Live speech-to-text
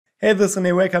Hey, this is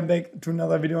Rene, welcome back to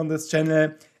another video on this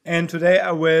channel. And today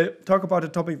I will talk about a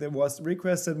topic that was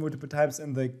requested multiple times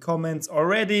in the comments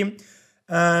already.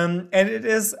 And it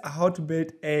is how to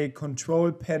build a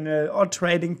control panel or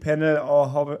trading panel or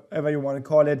however you want to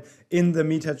call it in the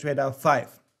MetaTrader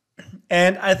 5.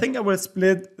 And I think I will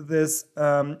split this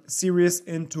series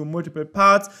into multiple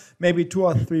parts, maybe 2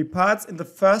 or 3 parts. In the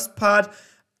first part,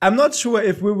 I'm not sure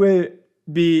if we will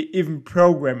be even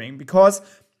programming, because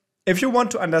if you want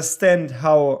to understand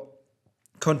how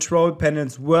control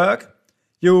panels work,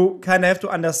 you kind of have to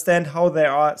understand how they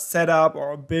are set up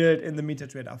or built in the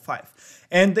MetaTrader 5.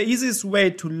 And the easiest way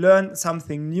to learn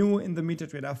something new in the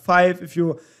MetaTrader 5, if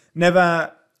you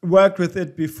never worked with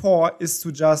it before, is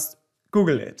to just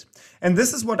Google it. And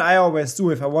this is what I always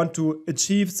do. If I want to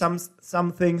achieve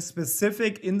something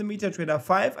specific in the MetaTrader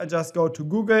 5, I just go to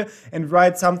Google and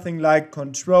write something like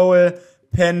control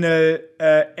panel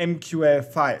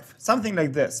MQL5, something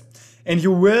like this. And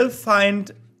you will find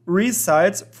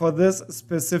results for this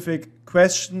specific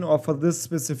question or for this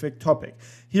specific topic.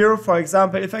 Here, for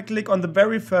example, if I click on the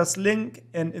very first link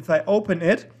and if I open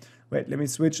it, wait, let me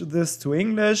switch this to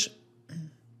English.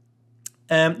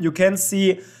 You can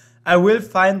see I will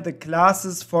find the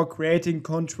classes for creating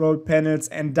control panels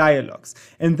and dialogues.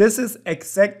 And this is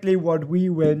exactly what we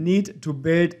will need to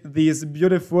build these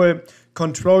beautiful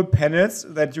control panels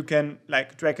that you can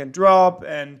like drag and drop,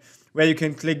 and where you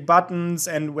can click buttons,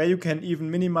 and where you can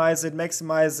even minimize it,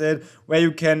 maximize it, where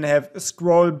you can have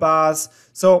scroll bars.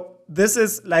 So this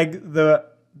is like the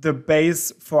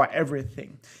base for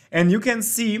everything. And you can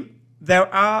see there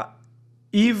are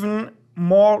even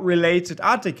more related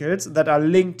articles that are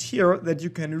linked here that you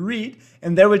can read,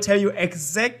 and they will tell you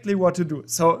exactly what to do.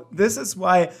 So this is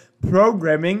why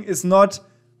programming is not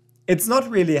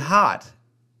really hard.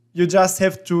 You just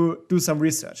have to do some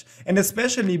research. And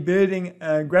especially building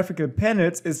graphical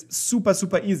panels is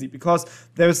super easy, because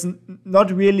there's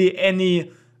not really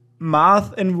any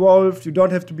math involved. You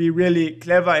don't have to be really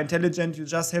clever, intelligent. You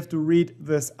just have to read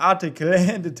this article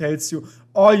and it tells you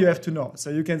all you have to know.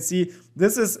 So you can see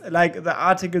this is like the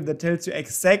article that tells you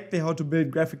exactly how to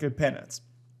build graphical panels.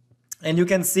 And you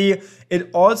can see it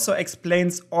also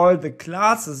explains all the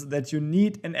classes that you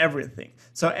need and everything.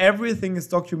 So everything is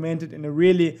documented in a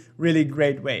really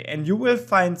great way. And you will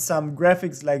find some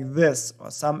graphics like this or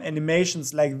some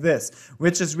animations like this,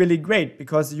 which is really great,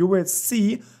 because you will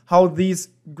see how these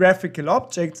graphical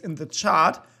objects in the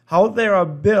chart, how they are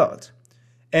built.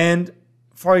 And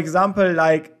for example,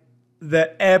 like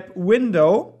the app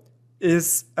window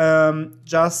is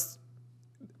just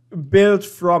built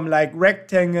from like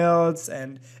rectangles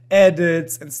and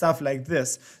edits and stuff like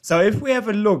this. So if we have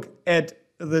a look at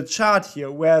the chart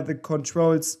here, where the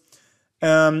controls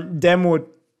demo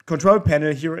control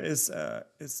panel here is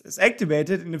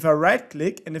activated, and if I right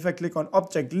click and if I click on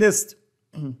object list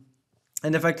and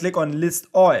if I click on list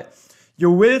all,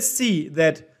 you will see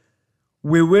that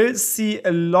we will see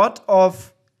a lot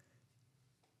of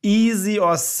easy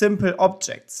or simple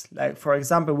objects. Like for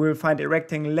example, we'll find a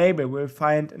rectangle label, we'll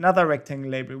find another rectangle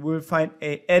label, we'll find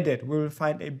a edit, we'll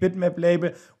find a bitmap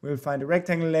label, we'll find a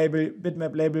rectangle label,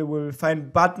 bitmap label, we will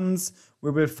find buttons,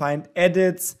 we will find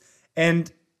edits,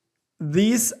 and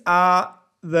these are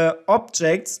the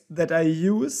objects that are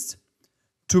used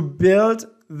to build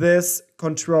this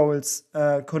object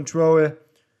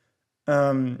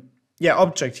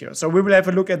here. So we will have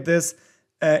a look at this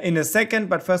in a second,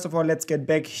 but first of all, let's get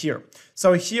back here.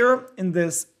 So here in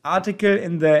this article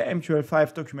in the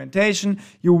MQL5 documentation,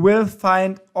 you will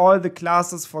find all the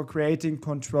classes for creating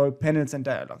control panels and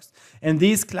dialogues. And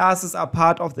these classes are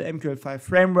part of the MQL5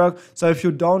 framework. So if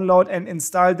you download and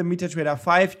install the MetaTrader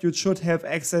 5, you should have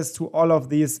access to all of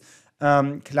these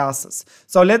classes.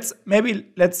 So let's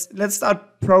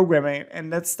start programming,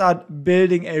 and let's start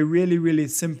building a really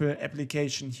simple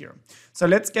application here. So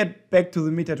let's get back to the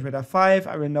MetaTrader 5.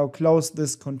 I will now close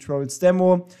this controls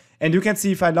demo, and you can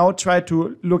see if I now try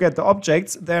to look at the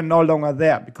objects, they're no longer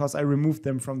there because I removed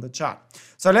them from the chart.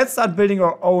 So let's start building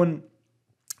our own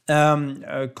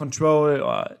control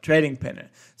or trading panel.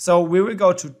 So we will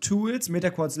go to Tools,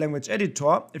 MetaQuartz Language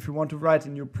Editor. If you want to write a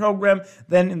new program,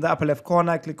 then in the upper left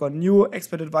corner, click on New.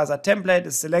 Expert Advisor template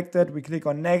is selected. We click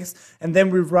on Next, and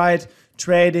then we write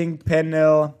Trading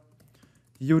Panel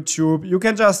YouTube. You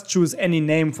can just choose any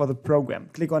name for the program.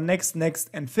 Click on Next, Next,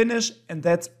 and Finish, and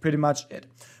that's pretty much it.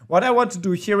 What I want to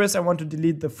do here is I want to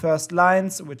delete the first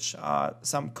lines, which are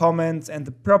some comments, and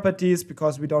the properties,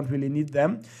 because we don't really need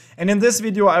them. And in this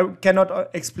video, I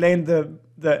cannot explain the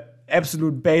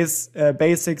absolute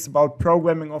basics about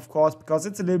programming, of course, because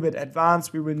it's a little bit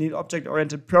advanced. We will need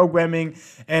object-oriented programming,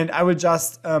 and I will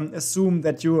just assume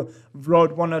that you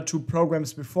wrote 1 or 2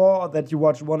 programs before, or that you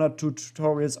watched 1 or 2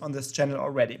 tutorials on this channel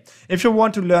already. If you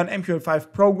want to learn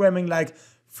MQL5 programming, like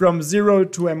from 0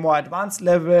 to a more advanced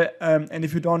level, and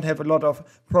if you don't have a lot of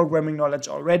programming knowledge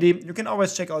already, you can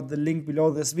always check out the link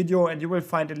below this video, and you will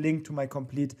find a link to my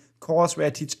complete course where I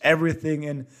teach everything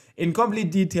in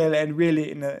complete detail and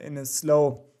really in a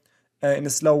slow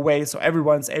way, so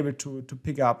everyone's able to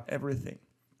pick up everything.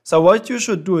 So what you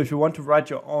should do if you want to write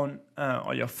your own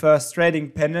or your first trading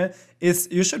panel is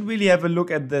you should really have a look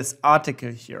at this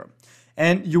article here.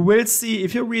 And you will see,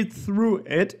 if you read through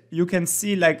it, you can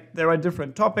see like there are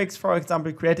different topics. For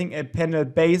example, creating a panel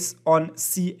based on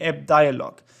CF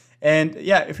dialog. And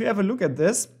yeah, if you have a look at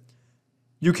this,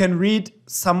 you can read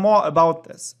some more about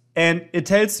this. And it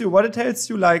tells you, what it tells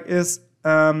you like is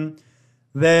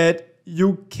that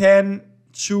you can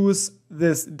choose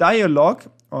this dialog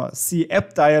or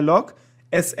CF dialog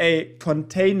as a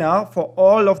container for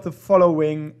all of the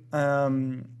following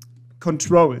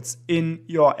controls in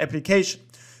your application.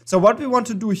 So what we want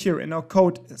to do here in our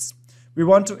code is we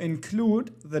want to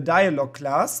include the dialog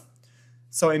class.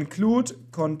 So include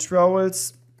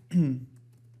controls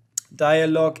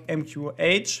dialog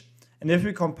MQH. And if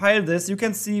we compile this, you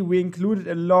can see we included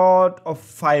a lot of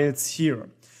files here.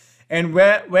 And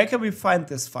where can we find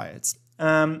these files?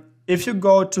 If you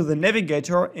go to the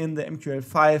navigator in the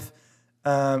MQL5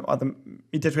 or the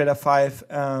MetaTrader 5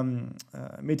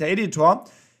 meta editor,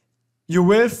 you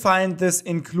will find this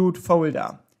include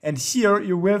folder. And here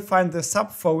you will find the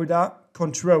subfolder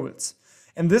controls.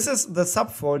 And this is the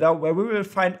subfolder where we will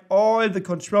find all the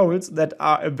controls that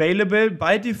are available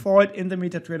by default in the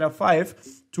MetaTrader 5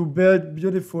 to build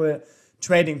beautiful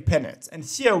trading panels. And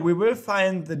here we will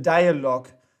find the dialog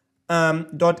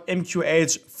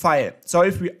 .mqh file. So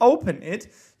if we open it,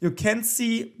 you can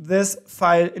see this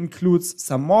file includes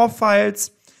some more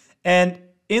files, and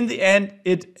in the end,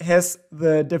 it has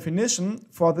the definition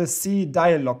for the C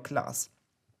dialog class.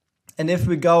 And if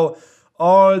we go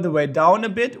all the way down a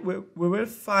bit, we will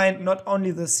find not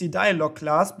only the C dialog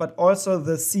class, but also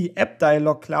the C app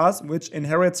dialog class, which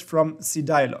inherits from C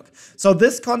dialog. So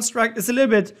this construct is a little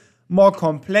bit more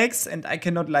complex, and I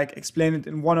cannot like explain it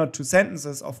in 1 or 2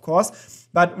 sentences, of course.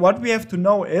 But what we have to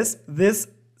know is this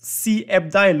C app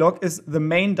dialog is the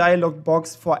main dialog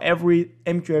box for every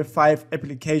MQL5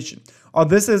 application. Or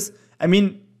this is, I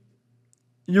mean,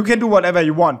 you can do whatever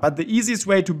you want, but the easiest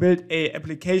way to build a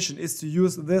application is to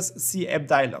use this C app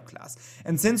dialog class.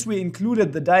 And since we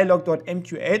included the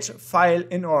dialog.mqh file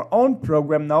in our own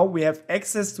program now, we have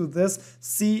access to this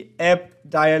C app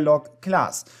dialog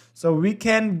class. So we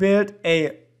can build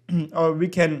a, or we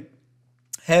can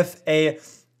have a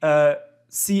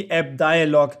C app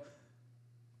dialog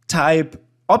type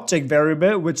object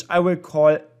variable, which I will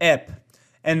call app.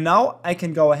 And now I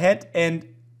can go ahead and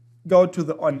go to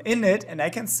the onInit, and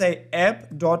I can say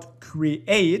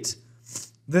app.create.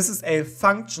 This is a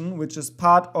function which is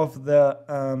part of the,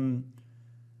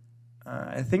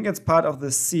 I think it's part of the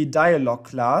C dialog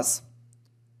class.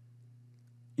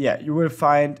 Yeah, you will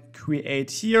find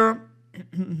create here.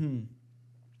 And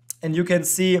you can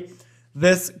see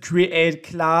this create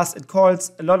class. It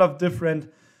calls a lot of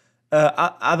different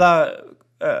other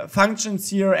functions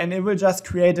here, and it will just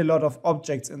create a lot of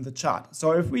objects in the chart.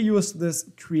 So if we use this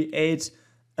create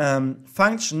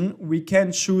function, we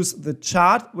can choose the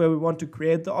chart where we want to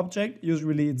create the object.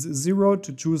 Usually it's 0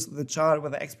 to choose the chart where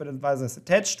the expert advisor is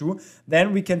attached to.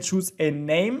 Then we can choose a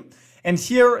name. And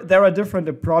here there are different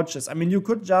approaches. I mean, you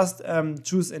could just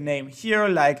choose a name here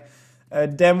like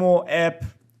demo app,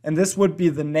 and this would be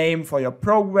the name for your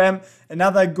program.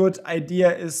 Another good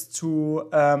idea is to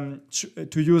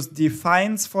use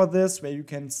defines for this, where you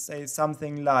can say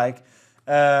something like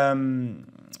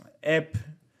app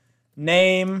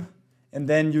name, and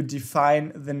then you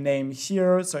define the name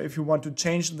here. So if you want to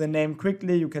change the name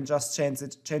quickly, you can just change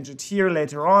it here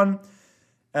later on.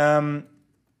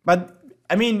 But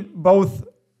I mean, both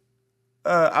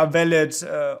are valid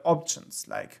options.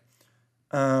 Like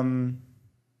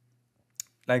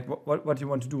what you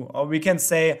want to do. Or we can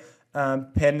say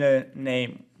panel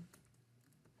name.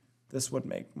 This would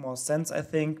make more sense, I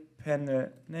think. Panel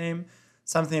name,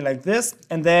 something like this.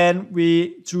 And then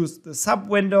we choose the sub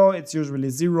window. It's usually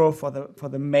 0 for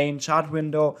the main chart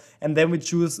window. And then we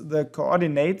choose the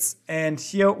coordinates. And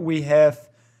here we have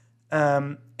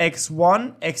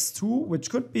x1, x2, which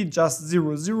could be just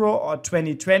 00 or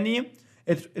 2020.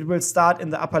 it will start in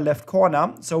the upper left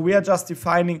corner. So we are just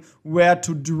defining where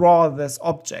to draw this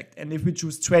object. And if we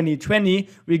choose 20, 20,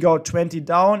 we go 20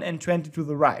 down and 20 to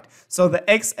the right. So the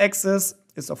x-axis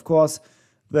is, of course,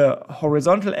 the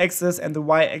horizontal axis, and the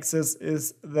y-axis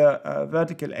is the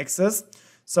vertical axis.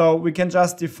 So we can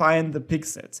just define the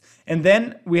pixels. And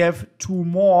then we have two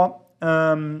more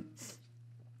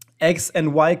x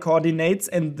and y coordinates,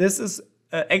 and this is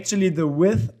actually the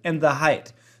width and the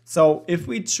height. So if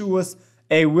we choose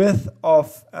a width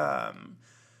of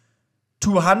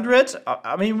 200,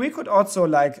 I mean, we could also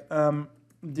like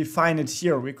define it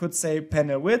here. We could say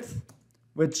panel width,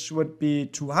 which would be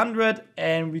 200,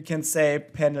 and we can say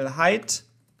panel height,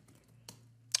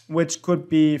 which could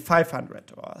be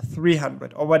 500 or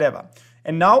 300 or whatever.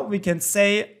 And now we can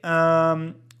say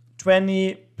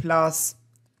 20 plus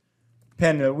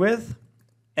panel width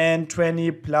and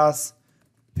 20 plus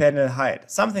panel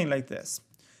height, something like this.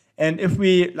 And if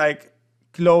we like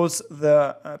close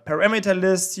the parameter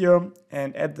list here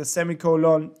and add the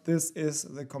semicolon, this is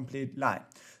the complete line.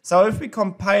 So if we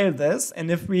compile this and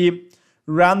if we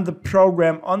run the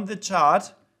program on the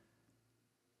chart,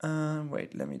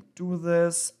 wait, let me do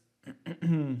this.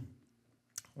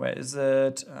 Where is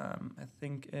it? I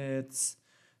think it's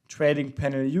Trading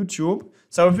Panel YouTube.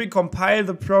 So if we compile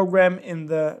the program in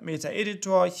the meta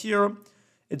editor here,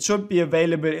 it should be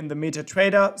available in the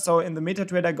MetaTrader. So in the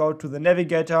MetaTrader, go to the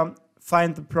navigator,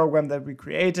 find the program that we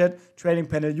created, Trading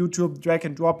Panel YouTube, drag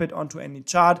and drop it onto any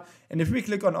chart. And if we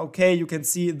click on OK, you can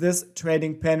see this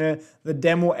trading panel, the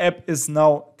demo app is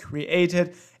now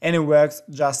created and it works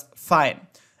just fine.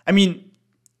 I mean,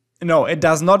 no, it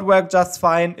does not work just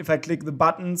fine. If I click the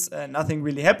buttons, nothing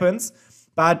really happens.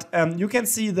 But you can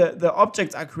see the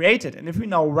objects are created. And if we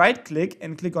now right click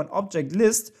and click on object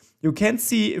list, you can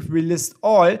see if we list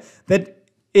all that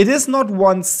it is not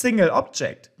one single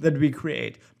object that we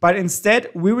create, but instead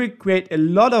we will create a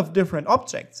lot of different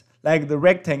objects, like the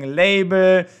rectangle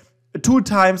label, 2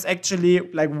 times actually,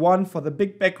 like one for the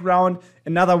big background,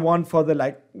 another one for the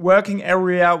like working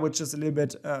area, which is a little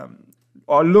bit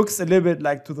or looks a little bit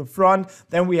like to the front.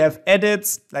 Then we have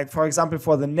edits, like for example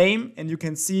for the name, and you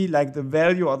can see like the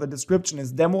value or the description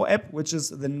is demo app, which is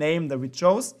the name that we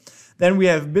chose. Then we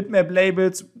have bitmap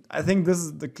labels. I think this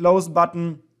is the close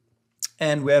button.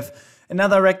 And we have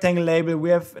another rectangle label. We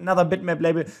have another bitmap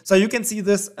label. So you can see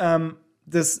this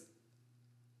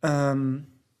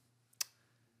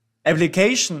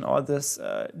application or this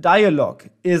dialog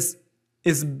is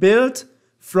built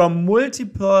from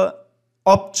multiple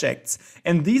objects.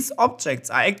 And these objects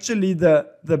are actually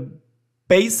the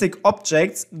basic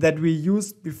objects that we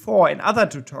used before in other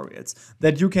tutorials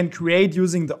that you can create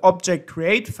using the object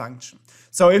create function.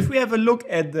 So if we have a look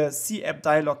at the CApp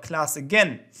dialog class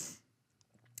again,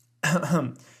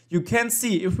 you can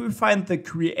see if we find the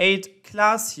create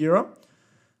class here.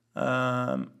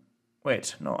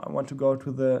 Wait, no, I want to go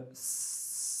to the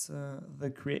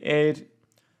create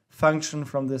function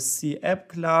from the CApp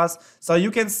class. So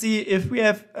you can see if we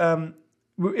have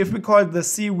if we call the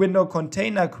C window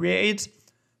container create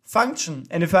function,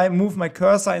 and if I move my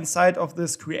cursor inside of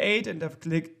this create and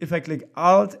if I click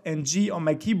Alt and G on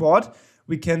my keyboard,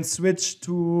 we can switch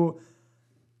to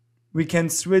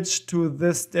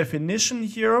this definition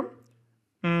here.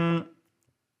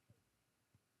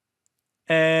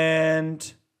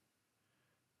 And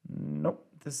nope,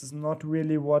 this is not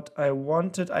really what I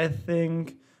wanted, I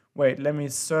think. Wait, let me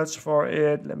search for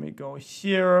it. Let me go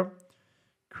here,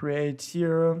 create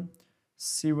here,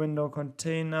 C window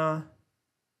container.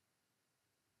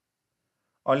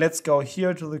 Or let's go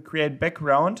here to the create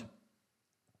background.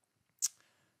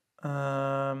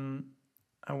 I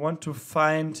want to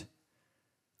find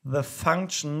the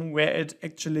function where it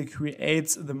actually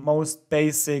creates the most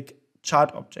basic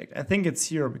chart object. I think it's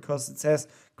here because it says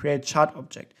create chart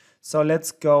object. So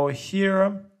let's go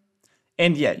here.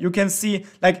 And yeah, you can see,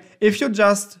 like, if you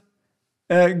just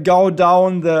go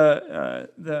down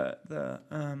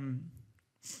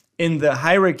in the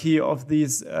hierarchy of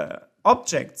these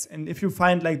objects, and if you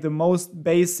find like the most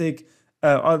basic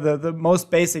or the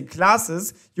most basic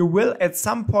classes, you will at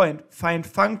some point find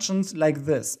functions like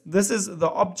this. This is the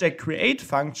object create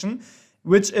function,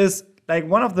 which is like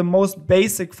one of the most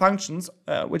basic functions,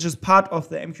 which is part of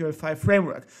the MQL5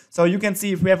 framework. So you can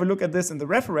see if we have a look at this in the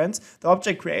reference, the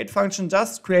object create function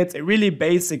just creates a really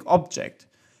basic object.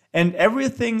 And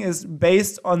everything is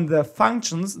based on the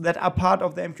functions that are part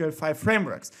of the MQL5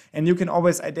 frameworks. And you can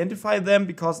always identify them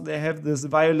because they have this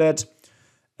violet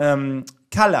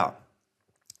color.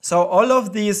 So all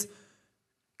of these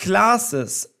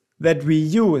classes that we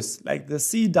use, like the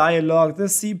C dialog, the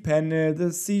C panel,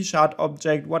 the C chart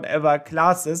object, whatever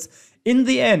classes, in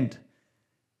the end,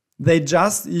 they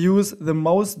just use the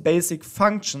most basic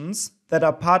functions that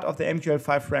are part of the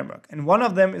MQL5 framework. And one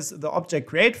of them is the object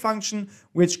create function,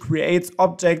 which creates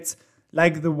objects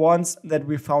like the ones that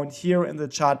we found here in the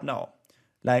chart now,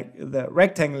 like the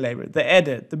rectangle label, the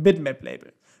edit, the bitmap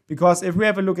label. Because if we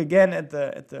have a look again at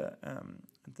the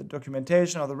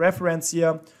documentation or the reference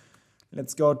here,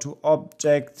 let's go to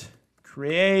object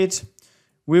create,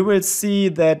 we will see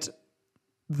that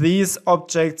these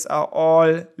objects are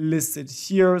all listed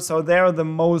here. So they are the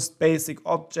most basic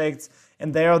objects,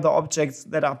 and they are the objects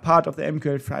that are part of the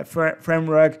MQL5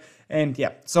 framework. And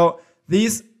yeah, so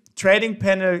these trading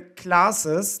panel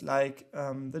classes, like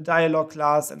the dialog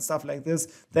class and stuff like this,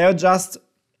 they are just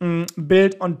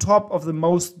built on top of the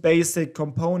most basic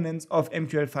components of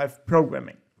MQL5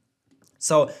 programming.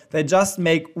 So they just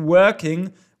make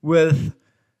working with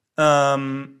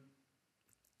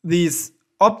these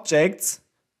objects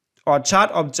or chart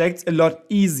objects a lot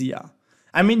easier.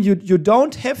 I mean, you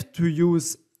don't have to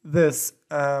use this,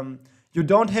 you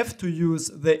don't have to use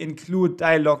the include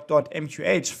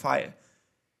dialog.mqh file.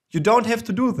 You don't have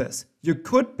to do this. You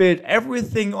could build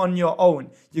everything on your own.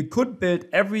 You could build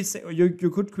you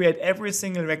could create every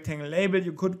single rectangle label.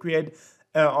 You could create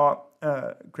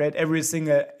create every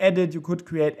single edit. You could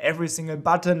create every single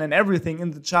button and everything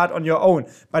in the chart on your own.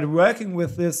 But working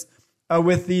with this,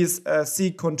 with these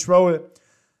C control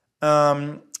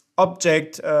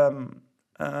object,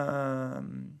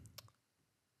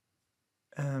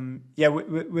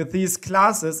 with these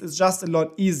classes, it's just a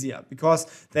lot easier because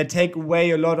they take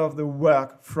away a lot of the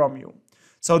work from you.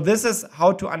 So this is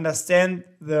how to understand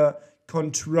the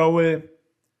control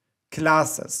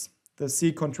classes, the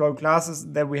C control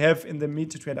classes that we have in the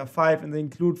MetaTrader 5 in the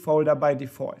include folder by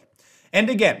default. And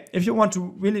again, if you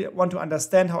really want to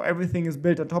understand how everything is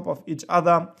built on top of each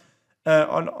other,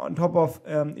 on top of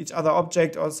each other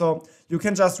object also, you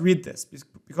can just read this,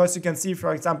 because you can see,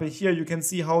 for example, here you can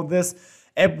see how this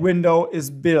app window is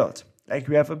built. Like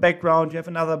you have a background, you have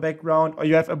another background, or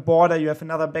you have a border, you have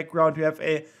another background, you have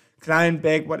a client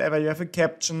back, whatever, you have a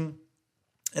caption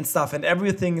and stuff, and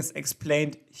everything is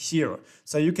explained here.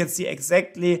 So you can see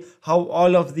exactly how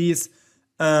all of these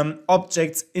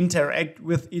objects interact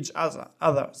with each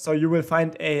other. So you will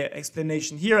find a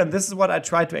explanation here, and this is what I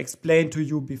tried to explain to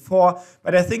you before.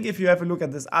 But I think if you have a look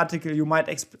at this article, you might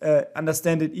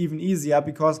understand it even easier,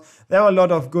 because there are a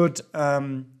lot of good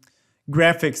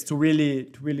graphics to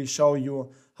really show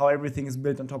you how everything is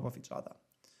built on top of each other.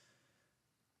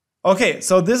 Okay,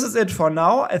 so this is it for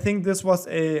now. I think this was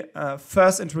a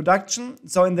first introduction.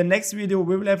 So in the next video,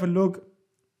 we will have a look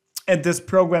at this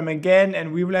program again,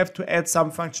 and we will have to add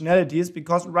some functionalities,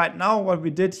 because right now what we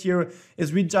did here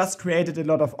is we just created a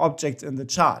lot of objects in the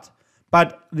chart.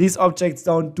 But these objects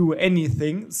don't do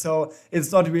anything, so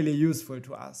it's not really useful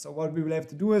to us. So what we will have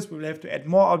to do is we will have to add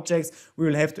more objects, we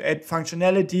will have to add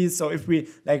functionalities. So if we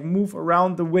like move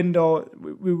around the window,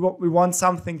 we want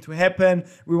something to happen,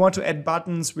 we want to add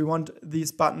buttons, we want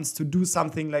these buttons to do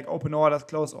something like open orders,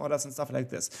 close orders and stuff like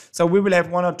this. So we will have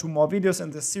 1 or 2 more videos in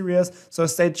this series, so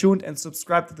stay tuned and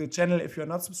subscribe to the channel if you're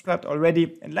not subscribed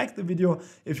already, and like the video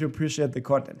if you appreciate the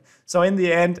content. So in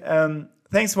the end,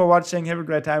 thanks for watching, have a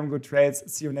great time, good trades,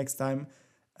 see you next time,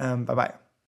 bye bye.